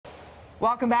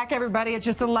Welcome back, everybody. At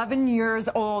just 11 years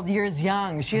old, years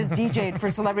young, she has DJ'd for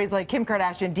celebrities like Kim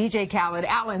Kardashian, DJ Khaled,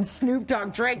 Alan, Snoop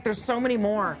Dogg, Drake. There's so many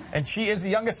more. And she is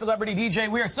the youngest celebrity DJ.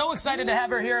 We are so excited to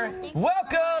have her here.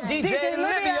 Welcome, DJ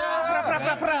Livia.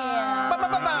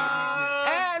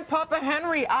 And Papa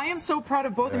Henry. I am so proud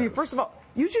of both of you. First of all,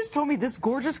 you just told me this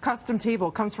gorgeous custom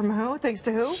table comes from who? Thanks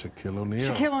to who? Shaquille O'Neal.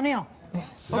 Shaquille O'Neal.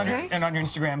 Yes. Okay. And on your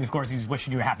Instagram, of course, he's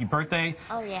wishing you a happy birthday.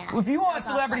 Oh, yeah. If you want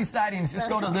celebrity sightings, just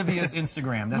go to Livia's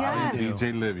Instagram. That's how you do.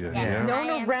 DJ Livia. Yes. Yeah.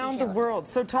 Known around the world.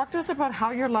 So talk to us about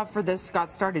how your love for this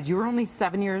got started. You were only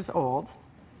 7 years old.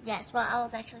 Yes, well, I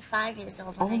was actually 5 years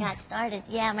old when I got started.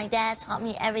 Yeah, my dad taught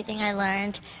me everything I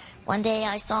learned. One day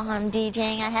I saw him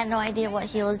DJing. I had no idea what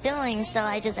he was doing, so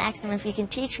I just asked him if he can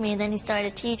teach me. Then he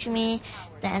started teaching me.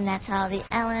 Then that's how the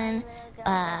Ellen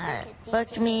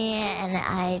booked me, and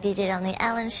I DJed on the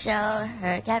Ellen show,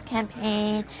 her Gap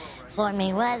campaign, Floyd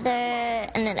Mayweather,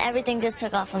 and then everything just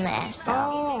took off from there. So.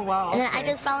 Oh, wow. And then I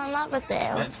just fell in love with it.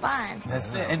 It was fun.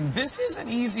 That's it. And this isn't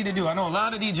easy to do. I know a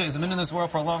lot of DJs have been in this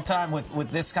world for a long time with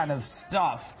this kind of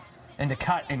stuff, and to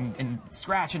cut and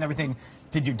scratch and everything.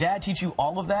 Did your dad teach you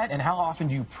all of that, and how often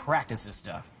do you practice this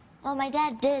stuff? Well, my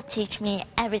dad did teach me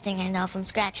everything I know, from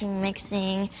scratching,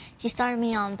 mixing. He started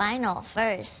me on vinyl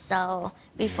first, so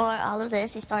before all of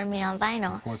this, he started me on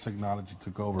vinyl. Before technology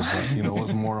took over, but, you know, it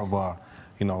was more of a,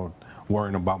 you know,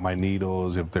 worrying about my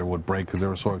needles, if they would break, because they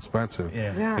were so expensive.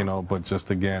 Yeah. You know, but just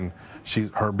again,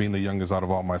 her being the youngest out of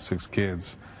all my 6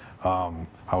 kids,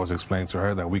 I was explaining to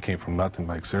her that we came from nothing.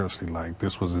 Like, seriously, like,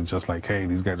 this wasn't just like, hey,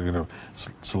 these guys are gonna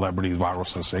celebrities, viral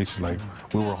sensations. Like,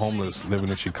 we were homeless, living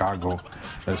in Chicago,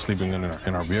 and sleeping in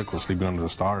our vehicles, sleeping under the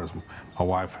stars. My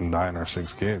wife and I and our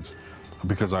 6 kids,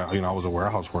 because I was a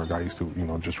warehouse worker. I used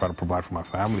to, just try to provide for my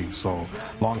family. So,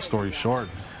 long story short,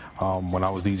 when I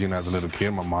was DJing as a little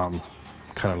kid, my mom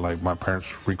kind of like, my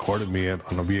parents recorded me on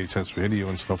a VHS video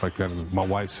and stuff like that, and my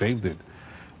wife saved it.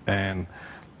 And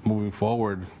moving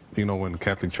forward, when the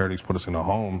Catholic Charities put us in a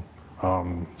home,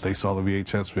 they saw the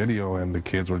VHS video, and the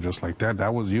kids were just like, Dad,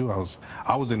 that was you. I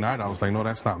was denied. I was like, no,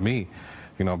 that's not me,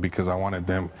 because I wanted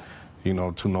them,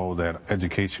 to know that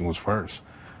education was first.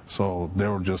 So they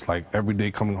were just like, every day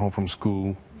coming home from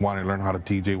school, wanting to learn how to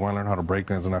DJ, wanting to learn how to break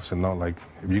dance, and I said, no, like,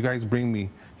 if you guys bring me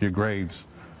your grades,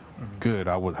 good,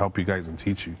 I would help you guys and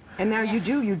teach you. And now you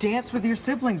do. You dance with your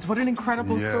siblings. What an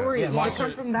incredible story. Yeah,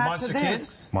 Monster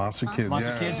Kids. Monster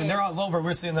Kids, and they're all over.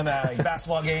 We're seeing them at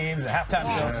basketball games, at halftime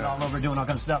shows, and all over doing all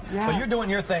kinds of stuff. Yes. But you're doing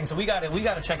your thing, so we got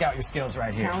to check out your skills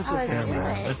right here. Let's do it.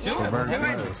 Let's do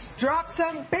it. Drop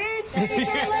some beats. There you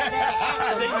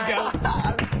go.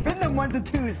 Spin them ones and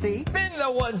twos, D. Spin the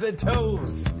ones and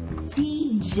twos.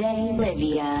 DJ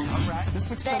Livia. All right. This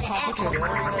looks so complicated.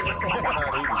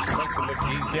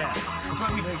 Yeah. That's why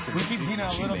we keep Dina a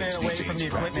little bit away from the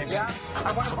equipment. Yeah.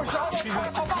 I want to push all this. She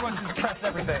wants to press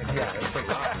everything. Yeah.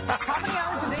 How many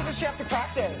hours a day does she have to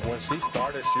practice? When she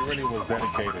started, she really was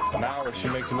dedicated. Now she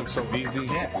makes it look so easy.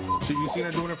 Yeah. You seen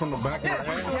her doing it from the back of her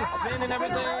She's doing head? a spin and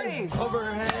everything over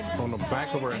her head. From the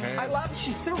back of her head. I love it.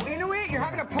 She's so into it. You're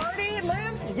having a party,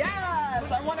 Liv? Yes.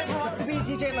 I want everyone to be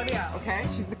DJ Livia. Okay?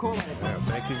 She's the coolest. Yeah,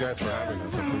 thank you guys for having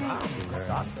us. That's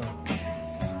awesome.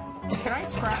 Can I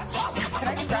scratch? Can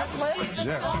I scratch, Liv?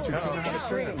 Yeah, teach her how to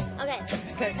scratch. Okay.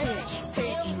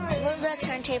 Move the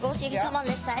turntable so you can come on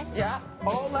this side. Yeah.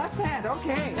 Oh, left hand.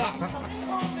 Okay. Yes.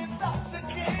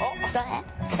 Go ahead.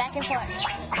 Back and forth.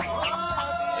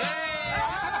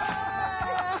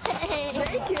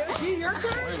 Thank you. Your turn.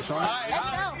 Let's go. All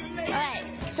right.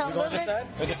 So You go move this it. side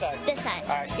or this side? This side.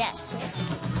 All right. Yes.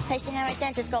 Placing it right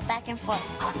there. Just go back and forth.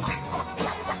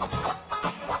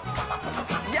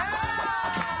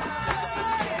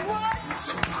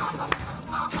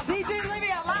 DJ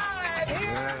Livia live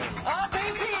here. Oh,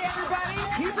 baby, everybody.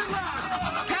 Keep it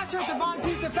locked. Catch her at the Von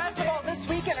Pizza Festival this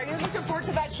weekend. Are you looking forward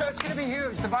to that show? It's going to be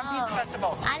huge. The Von Pizza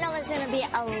Festival. I know there's going to be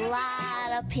a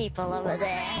lot of people over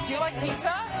there. Do you like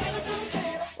pizza?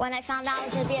 When I found out it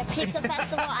was going to be a pizza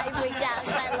festival, I freaked out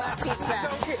because I love pizza.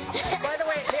 By the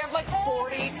way, they have like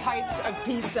 40 types of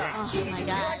pizza. Oh, my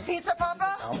God. Pizza,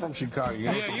 Papa? I'm from Chicago.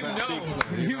 Yeah, you know.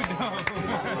 You know.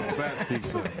 Fast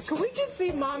pizza. Can we just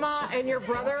see Mama and your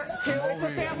brother, too? It's a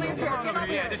family affair.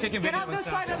 Yeah, they're taking Get video on and this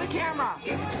stuff. side of the camera.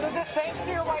 So thanks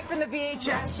to your wife and the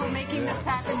VHS for making this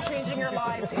happen, changing your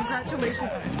lives.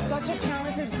 Congratulations. Such a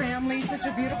talented family, such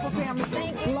a beautiful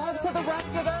family. Love to the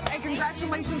rest of them, and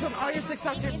congratulations on all your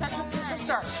success. You're such a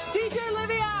superstar. DJ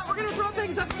Livia, we're going to throw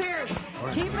things upstairs.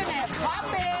 Keeping it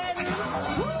poppin'.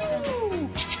 Woo!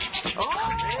 Oh,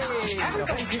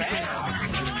 everybody's